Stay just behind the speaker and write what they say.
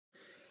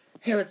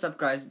Hey, what's up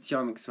guys, it's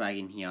your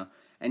McSwaggin here,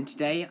 and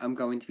today I'm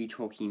going to be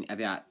talking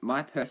about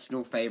my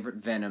personal favourite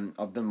Venom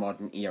of the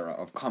modern era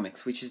of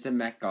comics, which is the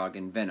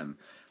Gargan Venom.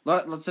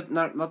 Not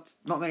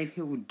many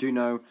people do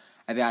know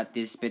about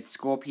this, but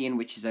Scorpion,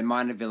 which is a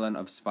minor villain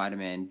of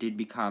Spider-Man,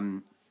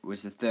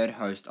 was the third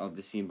host of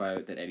the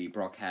symbiote that Eddie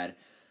Brock had,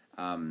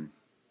 and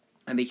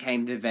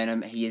became the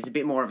Venom. He is a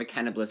bit more of a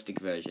cannibalistic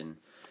version.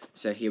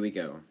 So here we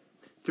go.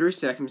 Through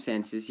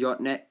circumstances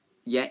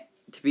yet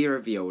to be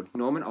revealed,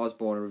 Norman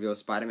Osborn reveals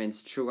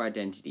Spider-Man's true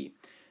identity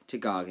to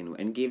Gargan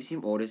and gives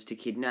him orders to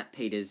kidnap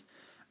Peter's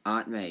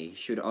Aunt May,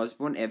 should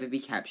Osborn ever be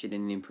captured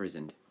and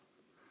imprisoned.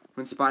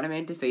 When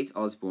Spider-Man defeats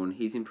Osborn,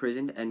 he's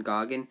imprisoned and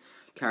Gargan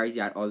carries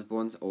out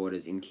Osborn's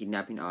orders in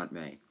kidnapping Aunt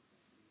May.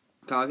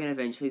 Gargan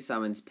eventually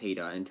summons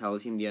Peter and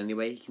tells him the only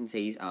way he can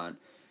see his aunt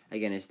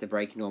again is to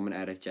break Norman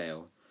out of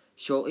jail.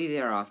 Shortly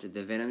thereafter,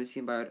 the Venom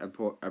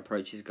symbiote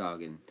approaches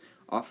Gargan,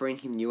 offering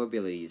him new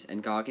abilities,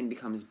 and Gargan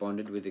becomes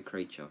bonded with the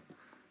creature.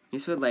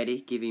 This would later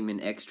give him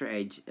an extra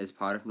edge as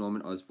part of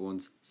Norman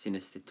Osborn's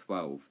Sinister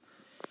 12.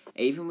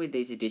 Even with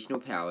these additional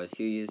powers,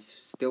 he is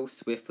still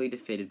swiftly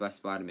defeated by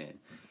Spider-Man,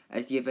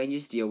 as the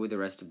Avengers deal with the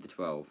rest of the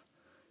 12.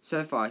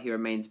 So far, he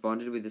remains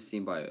bonded with the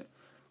symbiote.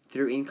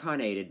 Through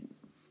Incarnated,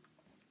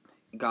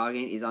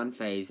 Gargan is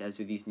unfazed, as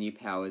with his new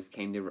powers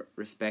came the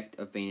respect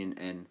of being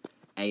an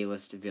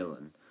A-list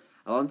villain.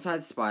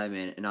 Alongside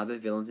Spider-Man and other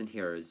villains and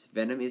heroes,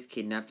 Venom is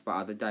kidnapped by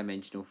other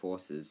dimensional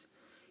forces.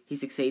 He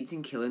succeeds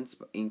in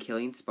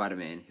killing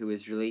Spider-Man, who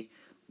is really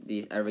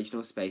the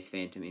original Space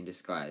Phantom in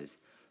disguise.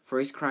 For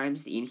his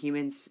crimes, the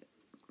Inhumans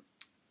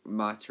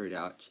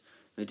Martyrdach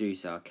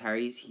Medusa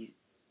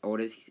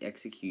orders his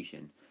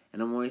execution,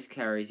 and almost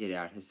carries it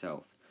out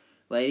herself.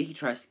 Later, he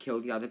tries to kill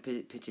the other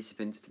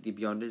participants for the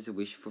Beyonders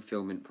Wish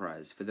Fulfillment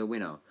Prize for the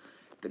winner,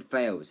 but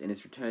fails and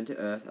is returned to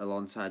Earth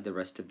alongside the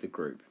rest of the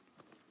group.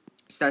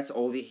 So that's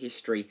all the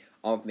history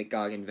of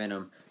Gargan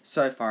Venom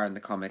so far in the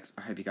comics.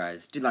 I hope you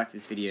guys did like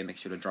this video. Make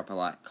sure to drop a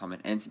like,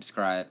 comment, and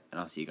subscribe. And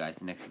I'll see you guys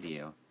in the next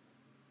video.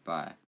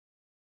 Bye.